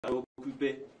o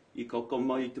kupe I ka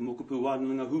mai te mokupu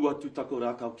wānanga Whatu tako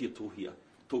rā kau kia tohia.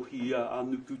 Tohia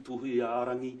anuku, tohia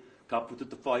arangi, ka puta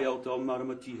te whai au te o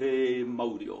maramati he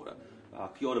Māori ora.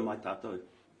 Kia ora mai tātou.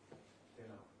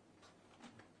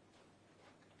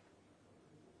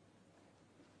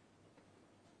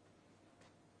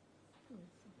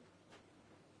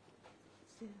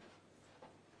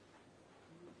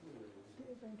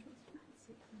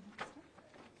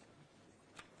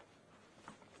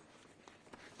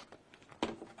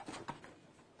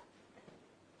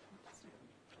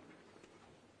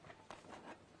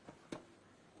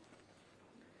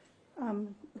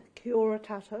 Kia ora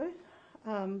tātou,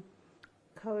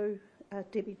 ko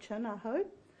Debbie Chin aho.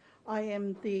 I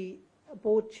am the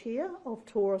board chair of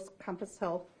Taurus Compass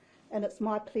Health, and it's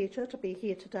my pleasure to be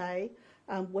here today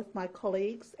with my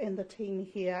colleagues and the team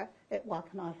here at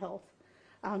Whatu Health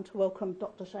to welcome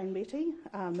Dr. Shane Reti,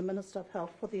 the Minister of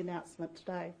Health, for the announcement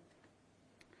today.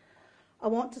 I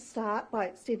want to start by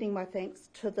extending my thanks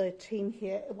to the team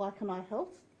here at Whatu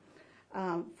Health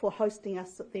for hosting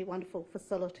us at their wonderful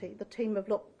facility. The team have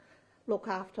look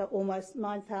after almost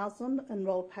 9,000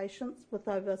 enrolled patients, with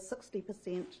over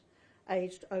 60%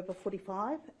 aged over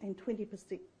 45 and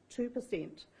 2%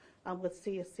 with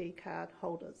CSC card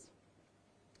holders.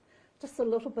 Just a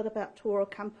little bit about Taurus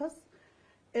Compass.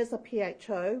 As a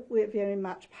PHO, we're very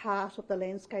much part of the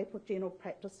landscape of general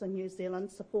practice in New Zealand,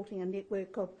 supporting a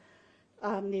network of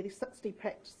nearly 60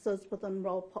 practices with an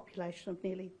enrolled population of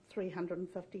nearly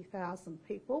 350,000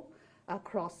 people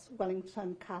across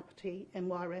Wellington, Kapiti and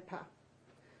Wairarapa.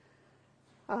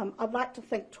 I'd like to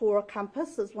think Taurus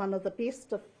Compass is one of the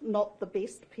best, if not the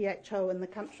best, PHO in the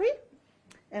country.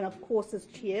 And of course, as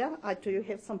chair, I do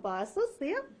have some biases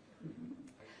there.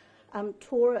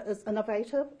 Taurus is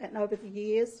innovative, and over the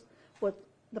years, with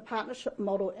the partnership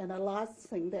model and a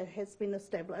licensing that has been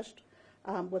established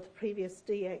with previous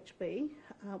DHB,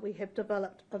 we have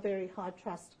developed a very high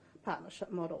trust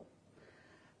partnership model.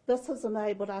 This has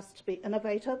enabled us to be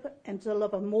innovative and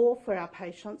deliver more for our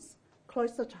patients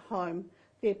closer to home,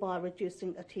 thereby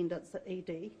reducing attendance at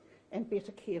ED and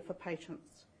better care for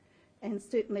patients. And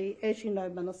certainly, as you know,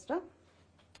 Minister,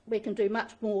 we can do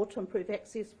much more to improve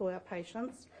access for our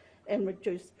patients and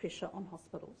reduce pressure on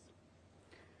hospitals.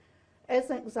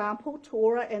 As an example,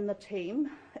 Taurus and the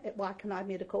team at Waikanae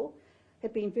Medical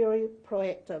have been very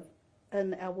proactive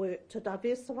in our work to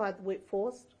diversify the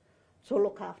workforce to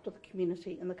look after the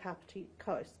community in the Kapiti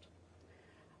Coast.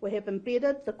 We have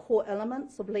embedded the core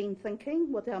elements of lean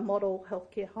thinking with our model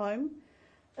healthcare home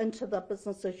into the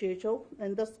business as usual,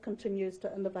 and this continues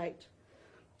to innovate,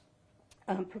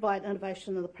 provide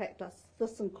innovation in the practice.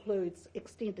 This includes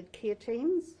extended care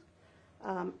teams,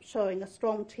 showing a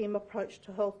strong team approach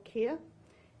to healthcare.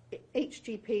 Each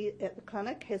GP at the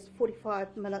clinic has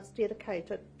 45 minutes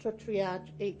dedicated to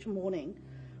triage each morning,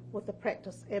 with the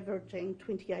practice averaging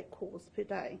 28 calls per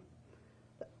day.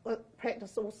 The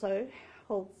practice also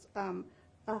holds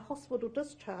a hospital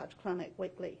discharge clinic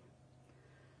weekly.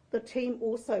 The team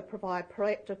also provide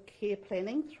proactive care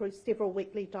planning through several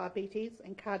weekly diabetes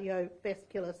and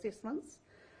cardiovascular assessments,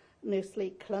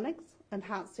 nurse-led clinics,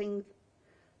 enhancing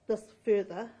this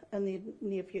further in the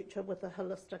near future with a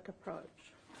holistic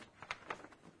approach.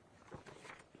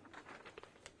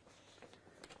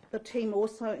 The team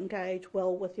also engage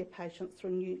well with their patients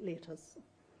through newsletters.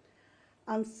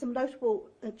 Some notable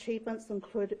achievements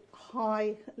include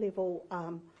high level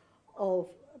of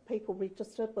people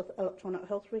registered with electronic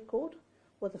health record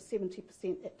with a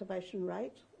 70% activation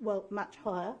rate, well, much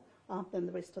higher than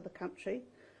the rest of the country.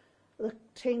 The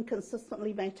team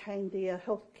consistently maintain their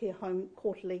healthcare home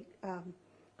quarterly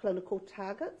clinical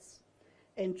targets,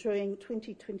 and during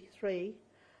 2023,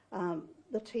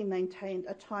 the team maintained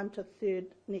a time to third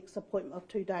next appointment of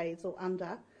 2 days or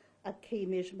under, a key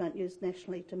measurement used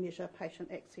nationally to measure patient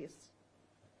access.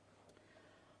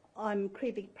 I'm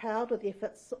incredibly proud of the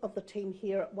efforts of the team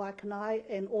here at Waikanae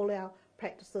and all our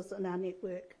practices in our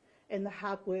network, and the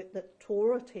hard work that the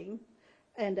Taurus team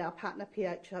and our partner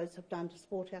PHOs have done to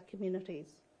support our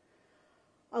communities.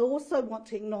 I also want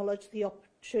to acknowledge the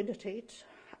opportunity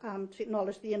to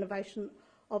acknowledge the innovation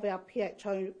of our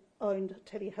PHO-owned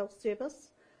telehealth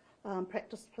service,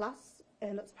 Practice Plus,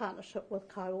 and its partnership with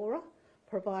Kaiora,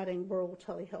 providing rural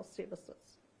telehealth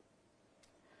services.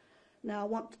 Now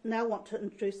I want to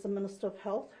introduce the Minister of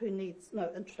Health, who needs no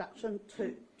introduction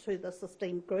to this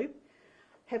esteemed group.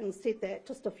 Having said that,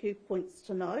 just a few points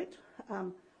to note.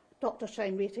 Dr.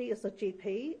 Shane Reti is a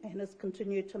GP and has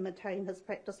continued to maintain his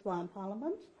practice while in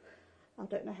Parliament. I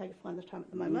don't know how you find the time at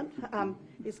the moment.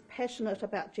 He's passionate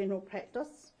about general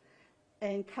practice,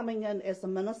 and coming in as a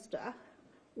minister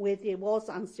Where there was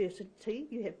uncertainty,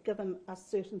 you have given us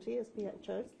certainty as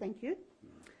PHOs. Thank you.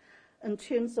 In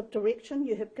terms of direction,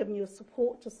 you have given your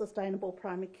support to sustainable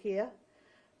primary care,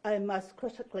 and most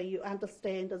critically, you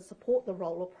understand and support the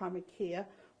role of primary care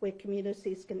where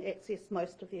communities can access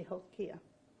most of their health care.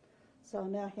 So I'll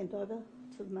now hand over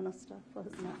to the Minister for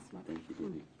his announcement. Thank you,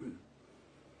 Debbie.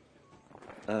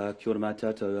 Kia ora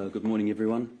mātātou, good morning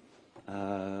everyone.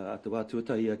 A te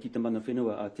wātuatai ki te mana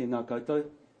whenua a tēnā koutou.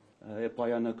 E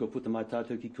pai ana ko puta mai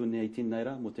tātou ki kone i tēnei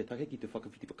rā, mo te take ki te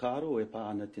whakawhiti whakaaro, e pai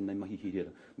ana tēnei mahi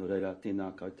hirera, no reira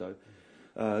tēnā koutou.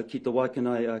 Ki te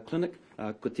Waikanai Clinic,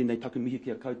 ko tēnei takumihi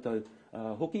kia koutou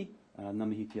hoki, ngā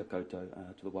mihi kia koutou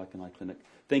to the Waikanai Clinic.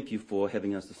 Thank you for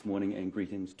having us this morning and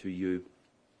greetings to you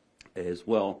as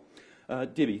well.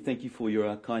 Debbie, thank you for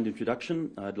your kind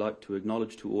introduction. I'd like to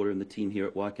acknowledge to Ora and the team here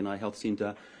at Waikanai Health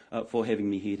Centre for having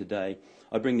me here today.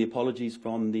 I bring the apologies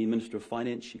from the Minister of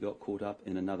Finance. She got caught up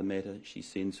in another matter. She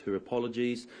sends her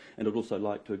apologies. And I'd also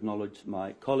like to acknowledge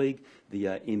my colleague, the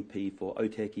MP for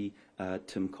Otaki,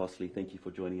 Tim Costley. Thank you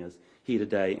for joining us here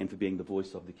today and for being the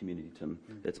voice of the community, Tim.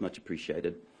 That's much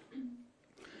appreciated.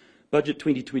 Budget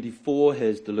 2024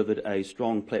 has delivered a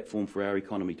strong platform for our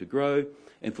economy to grow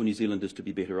and for New Zealanders to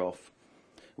be better off.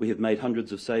 We have made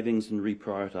hundreds of savings and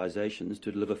reprioritisations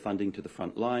to deliver funding to the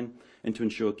front line and to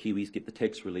ensure Kiwis get the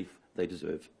tax relief they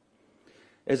deserve.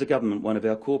 As a government, one of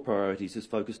our core priorities is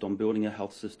focused on building a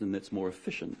health system that's more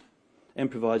efficient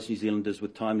and provides New Zealanders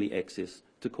with timely access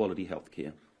to quality health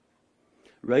care.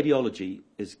 Radiology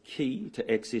is key to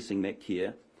accessing that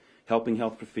care, helping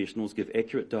health professionals give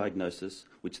accurate diagnosis,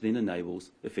 which then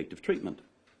enables effective treatment.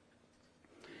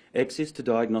 Access to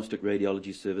diagnostic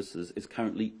radiology services is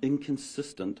currently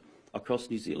inconsistent across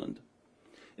New Zealand.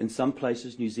 In some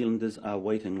places, New Zealanders are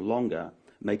waiting longer,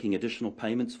 making additional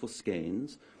payments for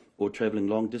scans or travelling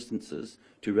long distances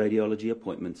to radiology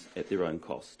appointments at their own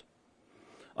cost.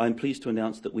 I am pleased to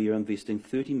announce that we are investing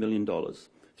 $30 million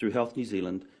through Health New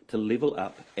Zealand to level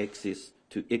up access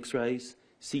to X-rays,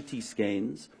 CT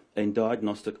scans and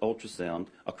diagnostic ultrasound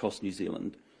across New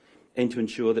Zealand, and to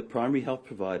ensure that primary health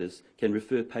providers can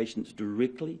refer patients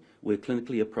directly where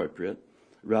clinically appropriate,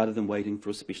 rather than waiting for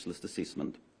a specialist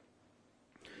assessment.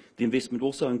 The investment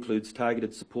also includes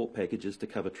targeted support packages to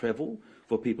cover travel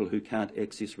for people who can't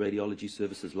access radiology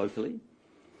services locally.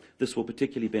 This will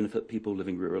particularly benefit people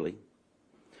living rurally.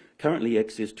 Currently,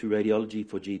 access to radiology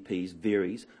for GPs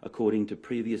varies according to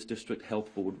previous District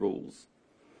Health Board rules.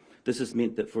 This has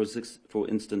meant that, for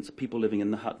instance, people living in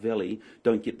the Hutt Valley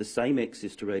don't get the same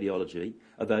access to radiology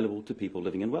available to people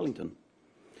living in Wellington.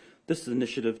 This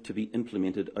initiative, to be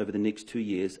implemented over the next 2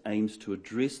 years, aims to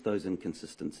address those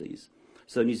inconsistencies,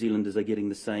 so New Zealanders are getting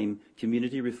the same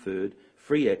community-referred,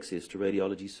 free access to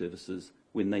radiology services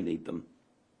when they need them.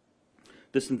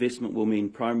 This investment will mean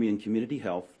primary and community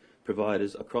health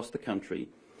providers across the country,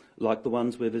 like the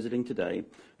ones we're visiting today,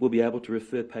 will be able to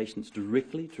refer patients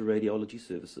directly to radiology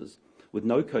services with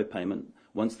no co-payment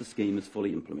once the scheme is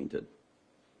fully implemented.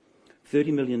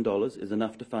 $30 million is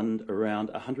enough to fund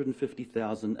around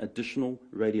 150,000 additional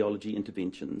radiology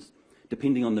interventions,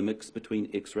 depending on the mix between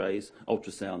X-rays,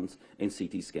 ultrasounds and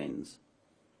CT scans.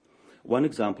 One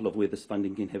example of where this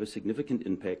funding can have a significant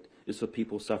impact is for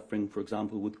people suffering, for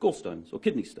example, with gallstones or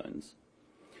kidney stones.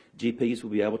 GPs will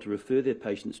be able to refer their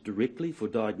patients directly for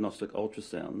diagnostic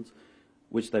ultrasounds,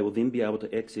 which they will then be able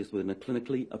to access within a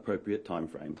clinically appropriate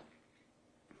timeframe.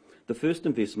 The first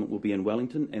investment will be in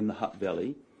Wellington and the Hutt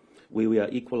Valley, where we are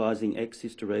equalising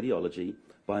access to radiology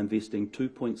by investing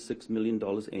 $2.6 million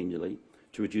annually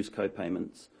to reduce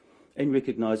co-payments and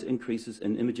recognise increases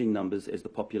in imaging numbers as the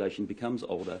population becomes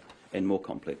older and more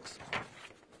complex.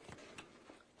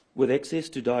 With access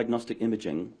to diagnostic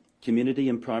imaging, community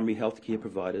and primary healthcare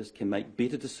providers can make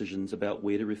better decisions about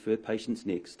where to refer patients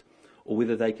next or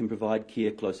whether they can provide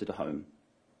care closer to home.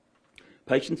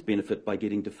 Patients benefit by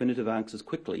getting definitive answers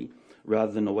quickly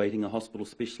rather than awaiting a hospital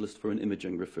specialist for an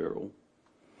imaging referral.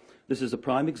 This is a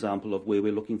prime example of where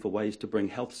we're looking for ways to bring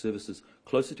health services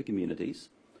closer to communities,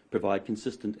 provide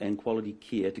consistent and quality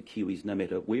care to Kiwis no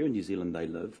matter where in New Zealand they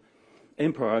live,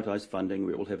 and prioritise funding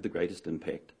where it will have the greatest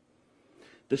impact.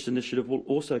 This initiative will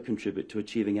also contribute to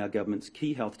achieving our government's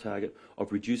key health target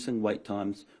of reducing wait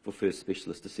times for first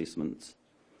specialist assessments.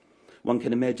 One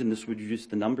can imagine this would reduce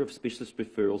the number of specialist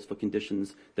referrals for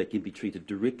conditions that can be treated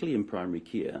directly in primary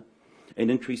care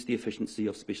and increase the efficiency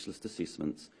of specialist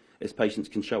assessments, as patients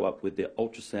can show up with their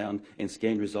ultrasound and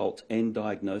scan results and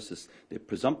diagnosis, their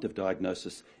presumptive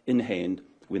diagnosis, in hand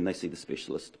when they see the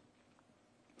specialist.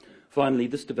 Finally,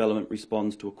 this development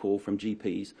responds to a call from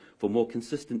GPs for more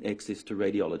consistent access to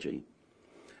radiology.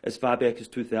 As far back as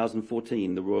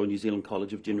 2014, the Royal New Zealand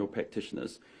College of General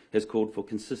Practitioners has called for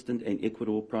consistent and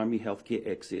equitable primary healthcare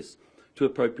access to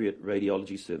appropriate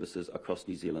radiology services across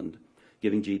New Zealand.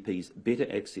 Giving GPs better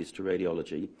access to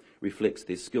radiology reflects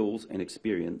their skills and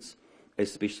experience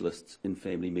as specialists in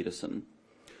family medicine.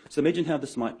 So imagine how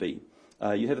this might be.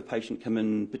 You have a patient come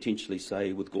in potentially,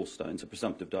 say, with gallstones, a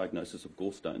presumptive diagnosis of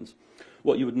gallstones.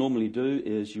 What you would normally do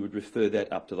is you would refer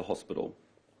that up to the hospital.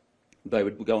 They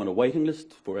would go on a waiting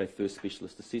list for a first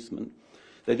specialist assessment.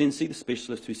 They then see the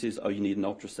specialist who says, oh, you need an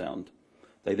ultrasound.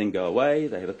 They then go away,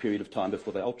 they have a period of time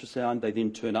before they ultrasound, they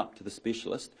then turn up to the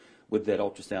specialist with that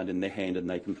ultrasound in their hand and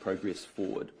they can progress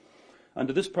forward.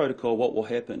 Under this protocol, what will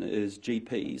happen is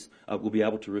GPs will be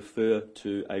able to refer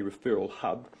to a referral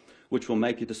hub, which will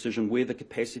make a decision where the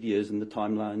capacity is and the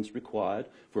timelines required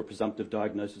for a presumptive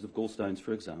diagnosis of gallstones,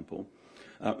 for example,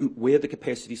 where the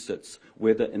capacity sits,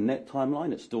 whether in that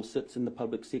timeline it still sits in the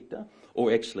public sector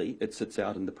or actually it sits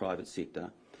out in the private sector.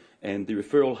 And the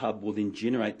referral hub will then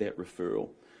generate that referral.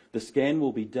 The scan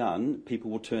will be done,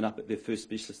 people will turn up at their first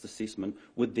specialist assessment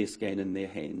with their scan in their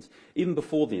hands. Even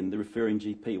before then, the referring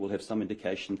GP will have some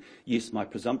indication, yes, my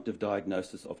presumptive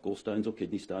diagnosis of gallstones or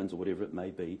kidney stones or whatever it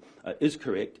may be is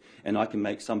correct, and I can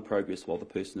make some progress while the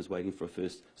person is waiting for a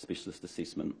first specialist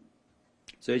assessment.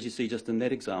 So as you see just in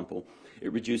that example,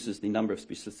 it reduces the number of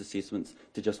specialist assessments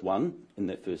to just one in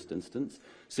that first instance,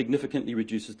 significantly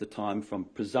reduces the time from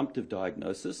presumptive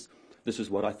diagnosis, this is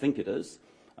what I think it is,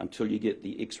 until you get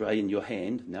the X-ray in your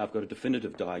hand, now I've got a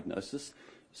definitive diagnosis,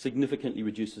 significantly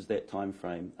reduces that time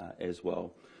frame as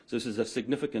well. So this is a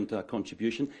significant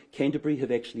contribution. Canterbury have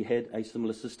actually had a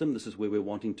similar system. This is where we're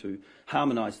wanting to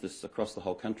harmonise this across the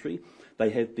whole country. They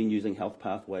have been using health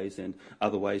pathways and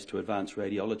other ways to advance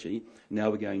radiology. Now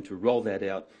we're going to roll that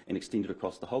out and extend it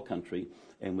across the whole country,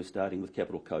 and we're starting with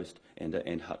Capital Coast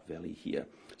and Hutt Valley here.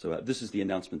 So this is the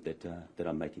announcement that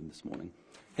I'm making this morning.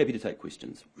 Happy to take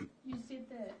questions. You said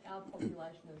that our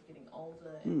population is getting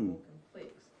older and more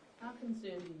complex. How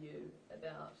concerned are you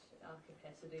about our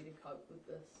capacity to cope with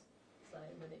this, say,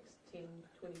 in the next 10,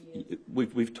 20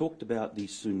 years? We've talked about the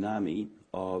tsunami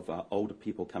of older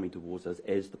people coming towards us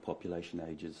as the population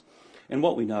ages. And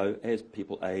what we know, as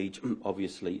people age,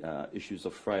 obviously issues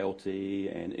of frailty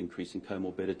and increasing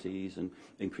comorbidities and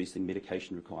increasing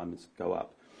medication requirements go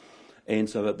up. And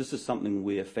so this is something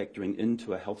we're factoring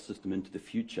into our health system into the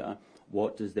future.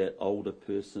 What does that older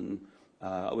person,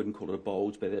 I wouldn't call it a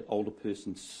bulge, but that older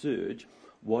person surge,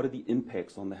 what are the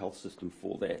impacts on the health system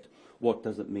for that? What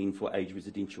does it mean for age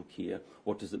residential care?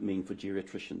 What does it mean for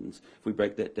geriatricians? If we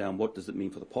break that down, what does it mean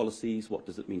for the policies? What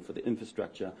does it mean for the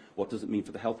infrastructure? What does it mean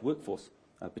for the health workforce?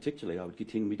 Particularly, I would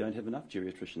contend we don't have enough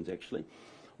geriatricians, actually.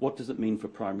 What does it mean for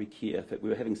primary care? In fact, we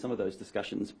were having some of those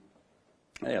discussions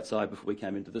outside before we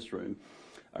came into this room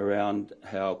around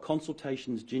how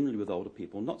consultations generally with older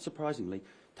people, not surprisingly,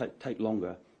 take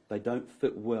longer. They don't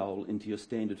fit well into your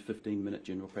standard 15-minute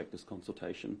general practice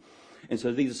consultation. And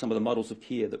so these are some of the models of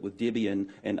care that with Debbie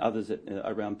and others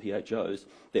around PHOs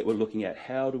that we're looking at.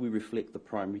 How do we reflect the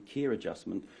primary care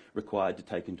adjustment required to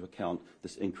take into account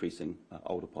this increasing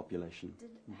older population?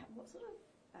 What sort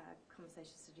of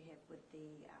conversations did you have with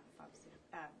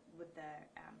the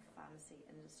pharmacy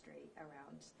industry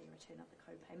around the return of the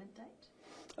co-payment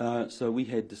date? So we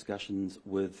had discussions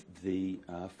with the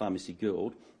Pharmacy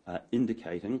Guild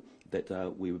indicating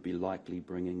that we would be likely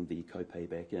bringing the co-pay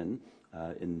back in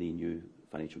the new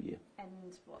financial year. And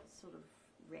what sort of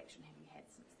reaction have you had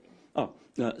since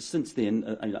then? Since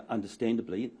then,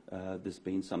 understandably, there's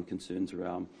been some concerns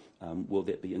around will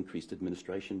that be increased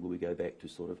administration? Will we go back to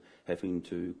sort of having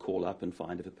to call up and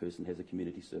find if a person has a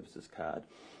community services card?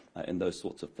 And those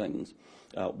sorts of things.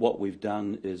 What we've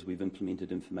done is we've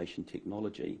implemented information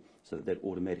technology so that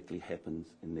automatically happens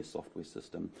in their software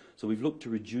system. So we've looked to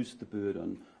reduce the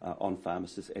burden on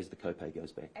pharmacists as the copay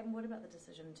goes back. And what about the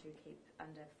decision to keep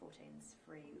under 14s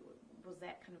free? Was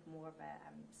that kind of more of a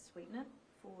sweetener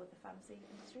for the pharmacy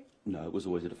industry? No, it was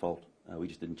always a default. We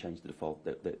just didn't change the default.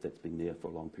 That's been there for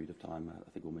a long period of time, I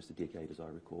think almost a decade as I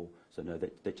recall. So no,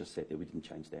 that just sat there. We didn't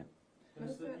change that. And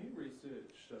as the new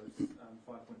research shows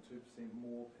 5.2%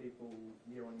 more people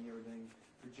year on year are being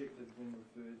rejected when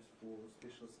referred for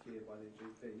specialist care by their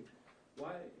GP,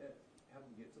 how did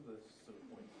we get to this sort of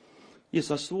point? Yes,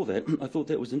 I saw that. I thought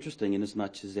that was interesting in as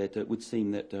much as that it would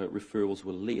seem that referrals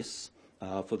were less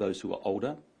for those who are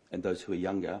older and those who are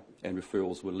younger, and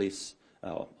referrals were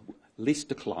less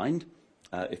declined,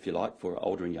 if you like, for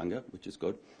older and younger, which is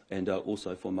good, and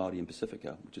also for Māori and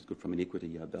Pacifica, which is good from an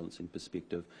equity balancing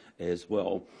perspective as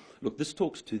well. Look, this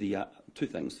talks to the two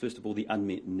things. First of all, the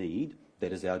unmet need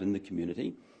that is out in the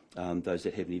community, those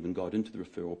that haven't even got into the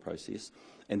referral process,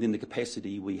 and then the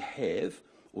capacity we have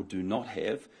or do not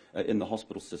have in the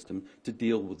hospital system to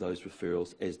deal with those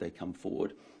referrals as they come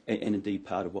forward. And indeed,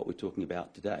 part of what we're talking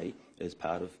about today is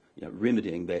part of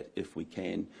remedying that if we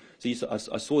can. So yes,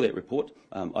 I saw that report.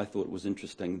 I thought it was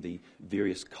interesting, the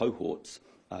various cohorts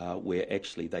where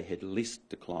actually they had less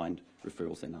declined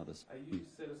referrals than others. Are you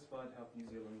satisfied Health New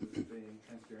Zealand is being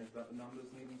transparent about the numbers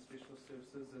needing specialist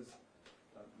services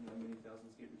as many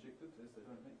thousands get rejected as they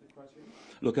don't meet the criteria?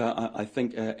 Look, I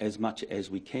think as much as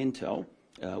we can tell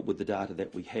with the data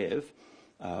that we have,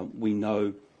 we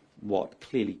know what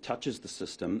clearly touches the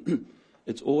system.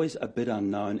 It's always a bit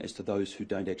unknown as to those who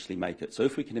don't actually make it. So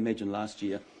if we can imagine last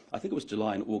year, I think it was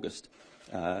July and August,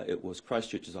 it was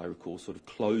Christchurch, as I recall, sort of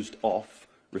closed off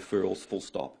referrals full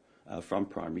stop from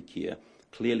primary care.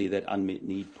 Clearly that unmet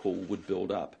need pool would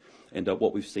build up. And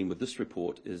what we've seen with this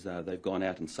report is they've gone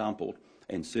out and sampled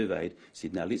and surveyed,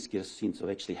 said, now let's get a sense of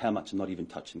actually how much are not even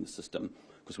touching the system,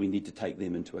 because we need to take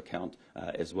them into account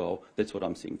as well. That's what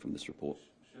I'm seeing from this report.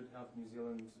 Should Health New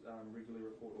Zealand regularly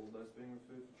report all those being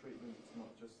referred for treatment, not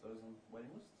just those on waiting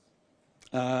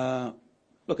lists?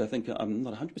 Look, I think I'm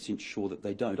not 100% sure that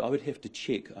they don't. I would have to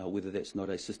check whether that's not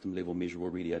a system-level measure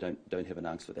already. I don't have an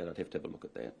answer for that. I'd have to have a look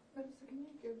at that. Minister, can you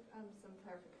give some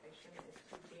clarification as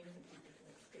to when you can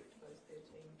expect those 13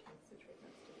 cancer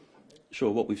treatments to be funded?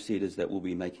 Sure. What we've said is that we'll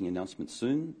be making announcements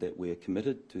soon, that we're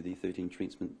committed to the 13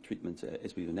 treatments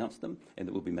as we've announced them, and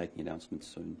that we'll be making announcements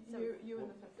soon. You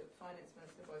and the Finance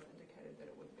Minister both indicated that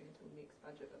it wouldn't be until next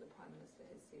budget, but the Prime Minister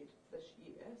has said this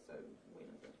year, so when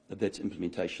is it? That's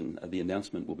implementation. The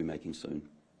announcement we'll be making soon.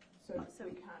 So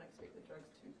we can't expect the drugs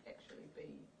to actually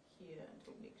be here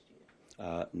until next year?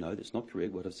 No, that's not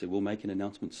correct. What I've said, we'll make an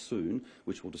announcement soon,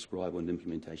 which will describe what an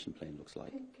implementation plan looks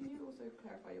like. Can you also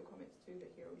clarify your comments to the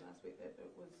hearing last week that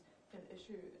it was an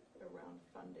issue around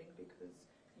funding because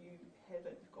you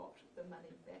haven't got the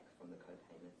money back from the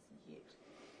co-payments yet?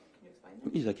 Can you explain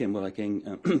that? Yes, I can. What I can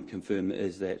confirm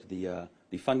is that the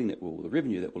funding the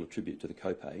revenue that will attribute to the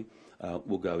copay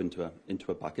will go into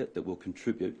a bucket that will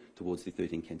contribute towards the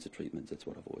 13 cancer treatments. That's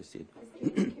what I've always said.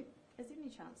 Is there any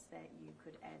chance that you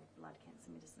could add blood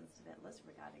cancer medicines to that list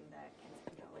regarding the Cancer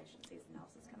Control Agency's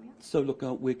analysis coming up? So look,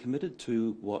 we're committed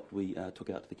to what we took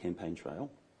out to the campaign trail,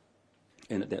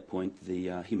 and at that point the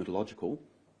haematological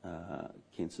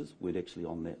cancers weren't actually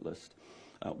on that list.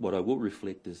 What I will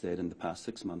reflect is that in the past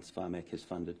 6 months, Pharmac has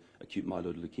funded acute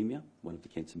myeloid leukemia, one of the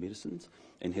cancer medicines,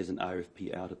 and has an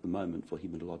RFP out at the moment for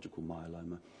haematological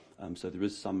myeloma. So there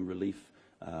is some relief,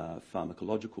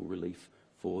 pharmacological relief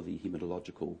for the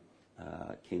haematological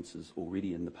cancers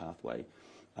already in the pathway,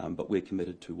 but we're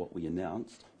committed to what we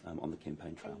announced on the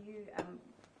campaign trail.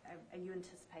 Are you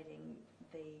anticipating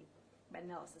the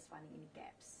analysis finding any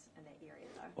gaps in that area,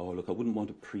 though? Oh, look, I wouldn't want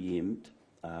to preempt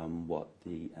what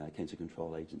the Cancer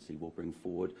Control Agency will bring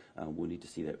forward. We'll need to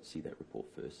see that report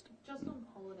first. Just on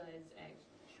Holidays Act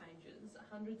changes,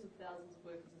 hundreds of thousands of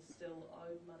workers are still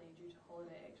owed money due to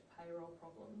Holiday Act payroll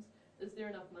problems. Is there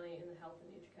enough money in the health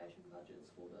and education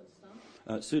budgets for those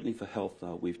staff? Certainly for health,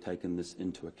 we've taken this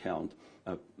into account.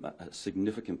 A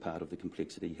significant part of the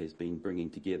complexity has been bringing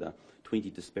together 20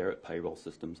 disparate payroll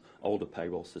systems, older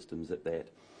payroll systems at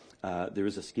that. There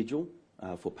is a schedule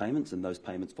for payments, and those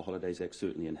payments for Holidays Act,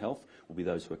 certainly in health, will be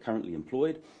those who are currently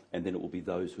employed, and then it will be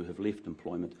those who have left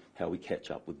employment, how we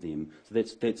catch up with them. So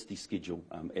that's the schedule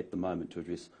at the moment to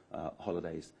address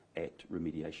Holidays Act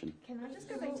remediation. Can I just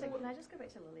go back to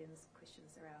Lillian's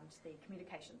questions around the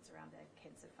communications around the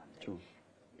cancer funding? Sure.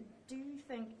 Do you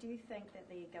think that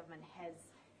the government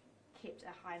has kept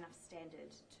a high enough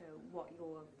standard to what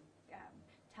you're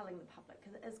telling the public?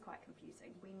 Because it is quite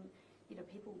confusing when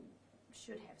people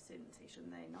should have certainty,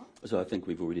 shouldn't they not? So I think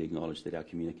we've already acknowledged that our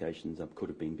communications could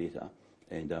have been better,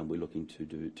 and we're looking to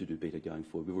do better going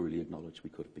forward. We've already acknowledged we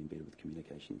could have been better with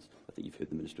communications. I think you've heard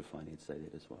the Minister of Finance say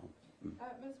that as well.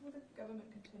 Ms, will the government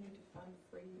continue to fund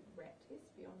free RAT tests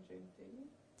beyond June 30th?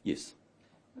 Yes.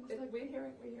 We're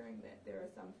hearing that there are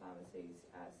some pharmacies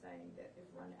saying that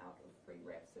they've run out of free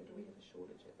RAT, so do we have a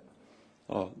shortage at the moment?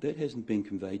 Oh, that hasn't been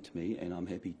conveyed to me, and I'm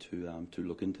happy to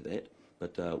look into that.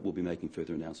 But we'll be making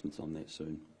further announcements on that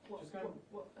soon. What are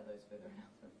those further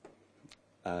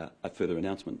announcements? A further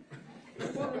announcement.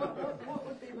 What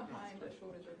would be behind a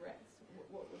shortage of rats?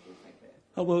 What would you think there?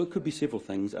 Oh, well, it could be several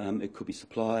things. It could be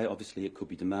supply, obviously. It could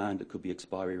be demand. It could be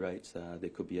expiry rates. There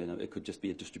could be it could just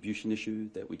be a distribution issue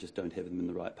that we just don't have them in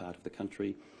the right part of the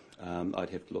country.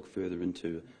 I'd have to look further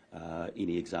into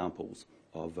any examples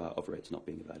of rats not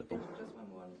being available. Just one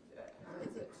more.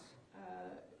 Is it?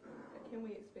 Can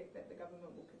we expect that the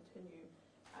government will continue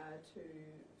to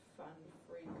fund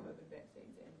free COVID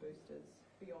vaccines and boosters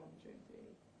beyond June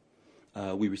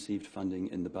 30? We received funding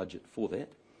in the budget for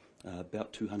that.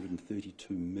 About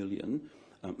 232 million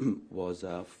was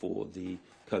for the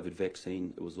COVID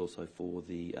vaccine. It was also for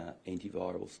the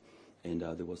antivirals, and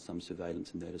there was some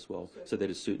surveillance in that as well. So that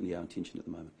is certainly our intention at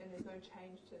the moment. And there's no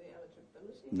change to the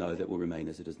eligibility? No, that will remain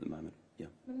as it is at the moment, yeah.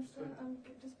 Minister,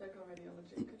 just back on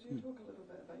radiology, could you talk a little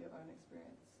bit about your own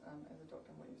experience as a doctor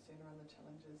and what you've seen around the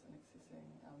challenges in accessing,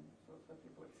 for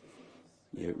people accessing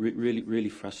this? Yeah, really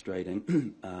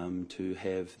frustrating to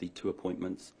have the 2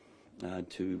 appointments,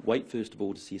 to wait first of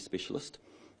all to see a specialist,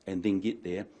 and then get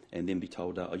there and then be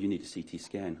told, oh, you need a CT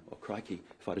scan. Oh, crikey,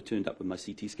 if I'd have turned up with my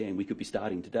CT scan, we could be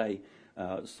starting today,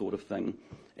 sort of thing.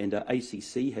 And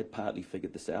ACC had partly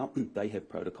figured this out. They have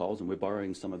protocols, and we're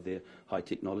borrowing some of their high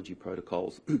technology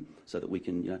protocols so that we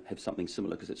can have something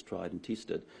similar because it's tried and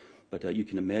tested. But you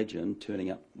can imagine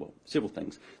turning up, well, several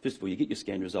things. First of all, you get your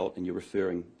scan result and your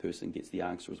referring person gets the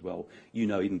answer as well. You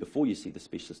know even before you see the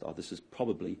specialist, oh, this is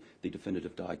probably the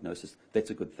definitive diagnosis. That's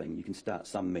a good thing. You can start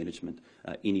some management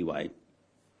anyway.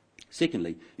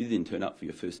 Secondly, you then turn up for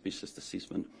your first specialist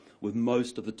assessment with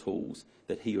most of the tools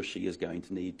that he or she is going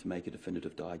to need to make a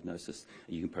definitive diagnosis.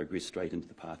 You can progress straight into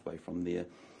the pathway from there.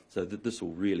 So that this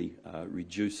will really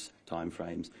reduce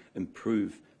timeframes,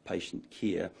 improve patient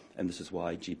care, and this is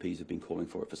why GPs have been calling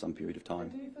for it for some period of time.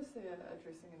 Do you foresee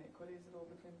addressing inequities at all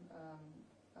between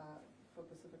for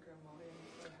Pacifica and Māori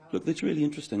and how? Look, that's really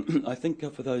interesting. I think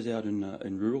for those out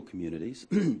in rural communities,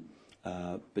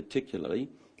 particularly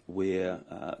where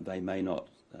they may not,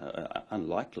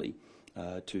 unlikely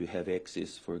to have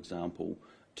access, for example,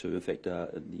 to, in fact,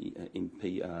 the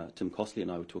MP Tim Costley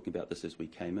and I were talking about this as we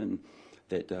came in,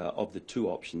 that of the 2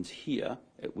 options here,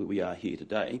 where we are here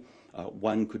today,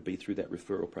 one could be through that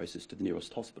referral process to the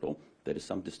nearest hospital, that is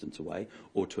some distance away,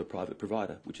 or to a private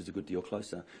provider, which is a good deal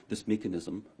closer. This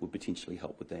mechanism would potentially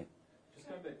help with that. Just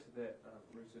going back to that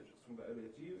research I was talking about earlier,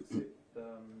 do you accept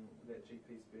that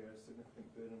GPs bear a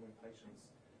significant burden when patients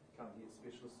can't get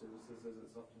specialist services, as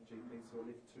it's often GPs who are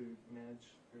left to manage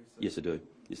very sick? Yes, I do.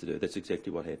 Yes, I do. That's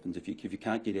exactly what happens. If you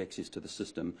can't get access to the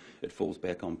system, it falls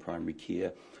back on primary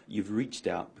care. You've reached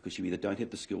out because you either don't have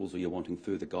the skills or you're wanting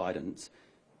further guidance,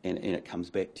 and it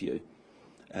comes back to you.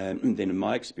 And then in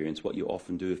my experience, what you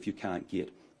often do if you can't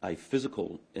get a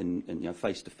physical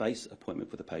face-to-face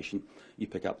appointment with a patient, you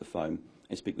pick up the phone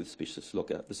and speak with the specialist. Look,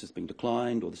 this has been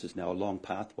declined, or this is now a long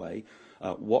pathway.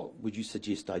 What would you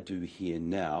suggest I do here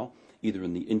now, either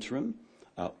in the interim,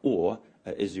 or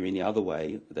is there any other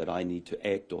way that I need to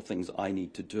act or things I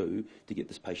need to do to get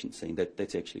this patient seen?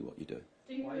 That's actually what you do.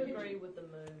 Do you agree with the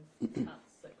move to cut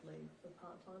sick leave for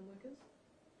part-time workers?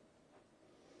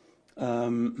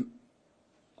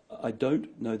 I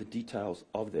don't know the details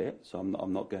of that, so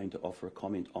I'm not going to offer a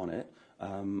comment on it.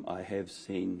 I have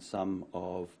seen some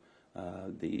of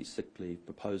the sick leave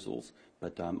proposals,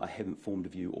 but I haven't formed a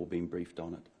view or been briefed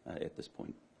on it at this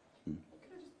point. Could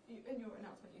I just, in your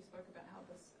announcement you spoke about how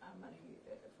this money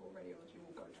for radiology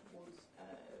will go towards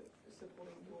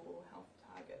supporting your health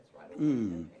targets, right? Have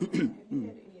you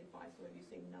had any advice, or have you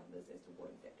seen numbers as to what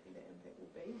exactly that impact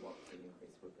will be, what the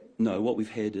increase would be? No, what we've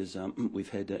had is we've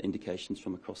had indications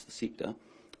from across the sector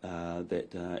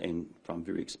and from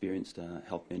very experienced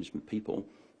health management people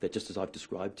that, just as I've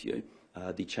described to you,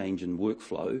 the change in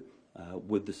workflow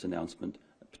with this announcement,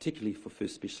 particularly for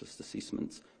first specialist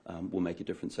assessments, will make a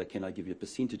difference. So can I give you a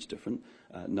percentage different?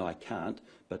 No, I can't,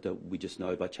 but we just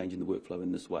know by changing the workflow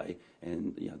in this way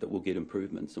and that we'll get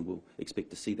improvements, and we'll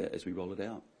expect to see that as we roll it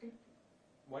out.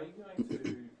 Why are you going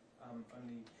to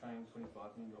only train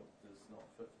 25 new doctors, not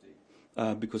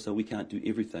 50? Because we can't do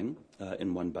everything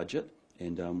in one budget,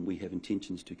 and we have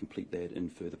intentions to complete that in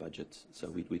further budgets. So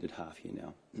we did half here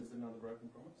now. Is there another broken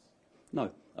promise?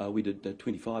 No, we did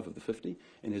 25 of the 50,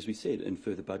 and as we said, in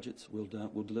further budgets, we'll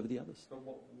deliver the others. But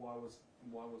why was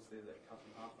there that cut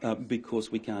in half? Because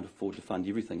we can't afford to fund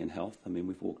everything in health. I mean,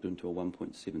 we've walked into a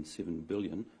 1.77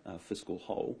 billion fiscal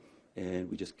hole, and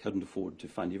we just couldn't afford to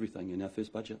fund everything in our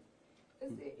first budget.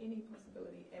 Is there any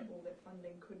possibility at all that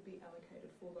funding could be allocated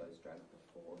for those drugs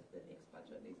before the next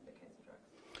budget, these are the cancer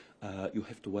drugs? You'll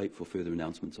have to wait for further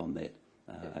announcements on that.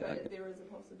 But there is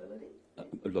a possibility?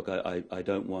 Look, I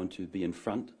don't want to be in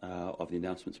front of the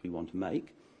announcements we want to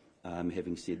make.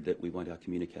 Having said that, we want our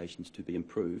communications to be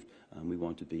improved. We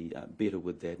want to be better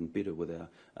with that and better with our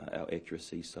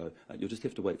accuracy. So you'll just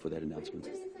have to wait for that announcement.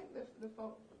 Where do you think the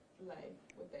fault lay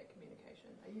with that communication?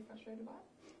 Are you frustrated by it?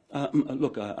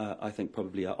 Look, I think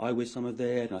probably I wear some of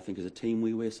that, and I think as a team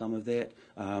we wear some of that.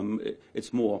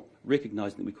 It's more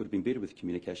recognising that we could have been better with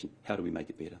communication. How do we make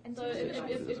it better? And so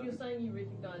if you're saying you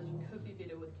recognise you could be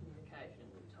better with communication,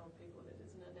 you told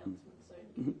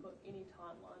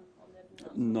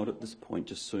Not at this point,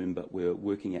 just soon, but we're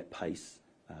working at pace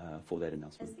for that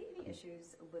announcement. Is there any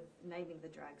issues with naming the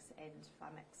drugs and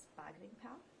Pharmac's bargaining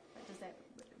power? Like, does that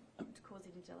cause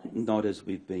any delays? Not as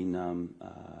we've been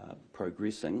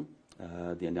progressing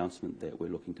the announcement that we're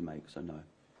looking to make, so no.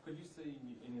 Could you see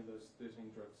any of those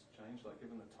 13 drugs change, like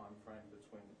given the time frame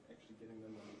between actually getting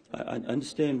them? I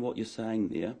understand what you're saying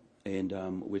there, and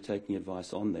we're taking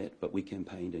advice on that, but we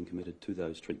campaigned and committed to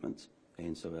those treatments,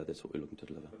 and so that's what we're looking to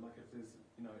deliver. But like if there's,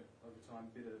 over time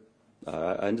better...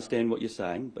 I understand what you're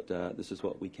saying, but this is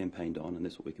what we campaigned on, and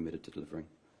that's what we're committed to delivering.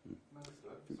 Minister,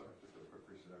 sorry, just a quick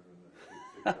question over in the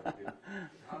sector here.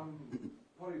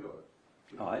 Porirua,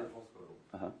 Aye. Hospital,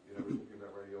 Uh-huh. we're talking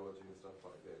about radiology and stuff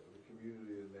like that, but the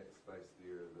community in that space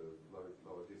there, the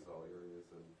lower decile areas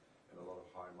and a lot of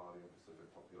high Māori and Pacific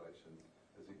populations,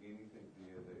 is there anything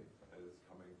there that is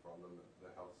coming from them, the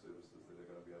health services that are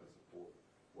going to be able to support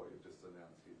what you've just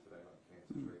announced here today, like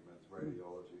cancer treatments,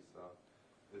 radiology stuff?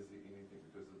 Is there anything,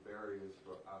 because the barriers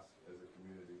for us as a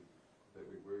community that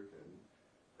we work in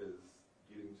is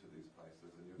getting to these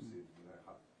places, and you've said,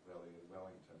 Hutt Valley and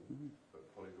Wellington, but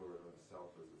Porirua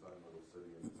itself is its own little city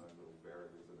and its own little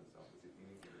barriers in itself. Is there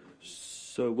anything?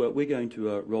 So we're going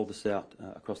to roll this out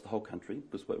across the whole country,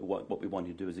 because what we want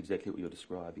to do is exactly what you're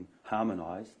describing,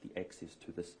 harmonise the access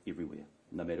to this everywhere,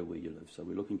 no matter where you live. So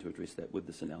we're looking to address that with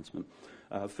this announcement.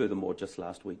 Furthermore, just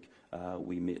last week,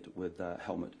 we met with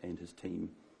Helmut and his team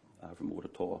from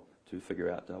Oratoa to figure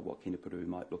out what Kenepuru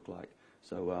might look like.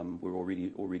 So we're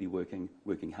already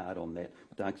working hard on that.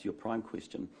 But to answer your prime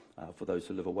question, for those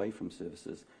who live away from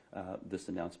services, this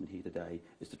announcement here today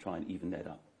is to try and even that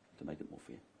up, to make it more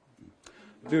fair.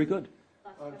 Very good.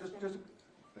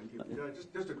 Thank you.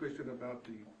 Just a question about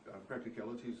the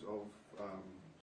practicalities of